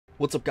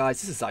What's up guys,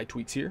 this is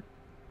iTweaks here,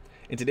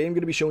 and today I'm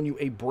going to be showing you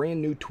a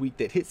brand new tweak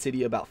that hit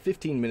Cydia about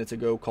 15 minutes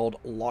ago called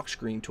Lock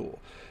Screen Tool.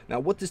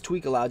 Now what this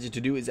tweak allows you to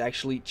do is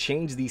actually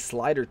change the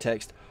slider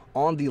text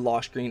on the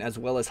lock screen as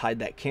well as hide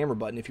that camera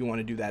button if you want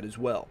to do that as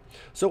well.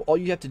 So all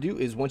you have to do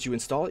is once you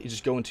install it, you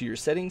just go into your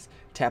settings,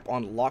 tap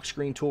on Lock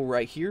Screen Tool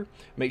right here,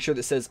 make sure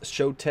that says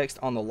show text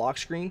on the lock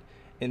screen,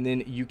 and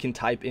then you can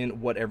type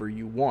in whatever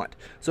you want.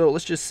 So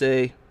let's just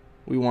say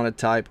we want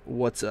to type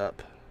 "what's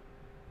up."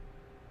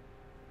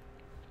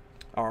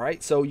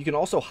 Alright, so you can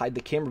also hide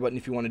the camera button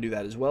if you want to do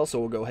that as well, so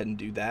we'll go ahead and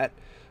do that.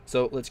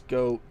 So let's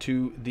go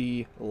to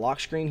the lock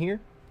screen here,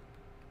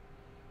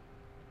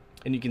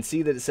 and you can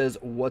see that it says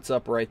 "what's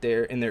up" right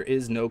there, and there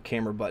is no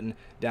camera button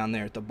down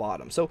there at the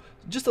bottom. So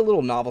just a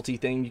little novelty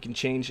thing, you can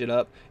change it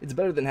up. It's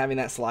better than having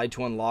that slide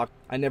to unlock.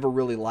 I never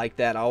really like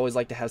that. I always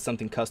like to have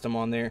something custom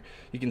on there.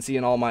 You can see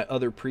in all my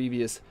other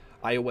previous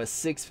iOS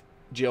 6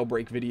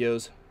 jailbreak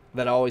videos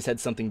that I always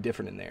had something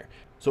different in there.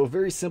 So a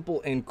very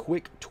simple and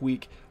quick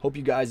tweak. Hope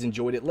you guys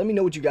enjoyed it. Let me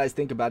know what you guys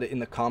think about it in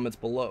the comments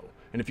below.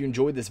 And if you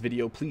enjoyed this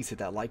video, please hit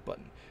that like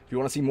button. If you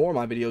want to see more of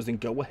my videos, then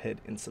go ahead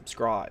and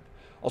subscribe.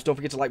 Also, don't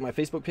forget to like my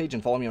Facebook page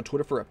and follow me on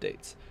Twitter for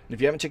updates. And if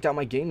you haven't checked out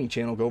my gaming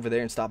channel, go over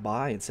there and stop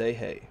by and say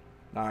hey.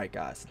 Alright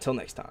guys, until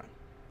next time,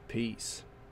 peace.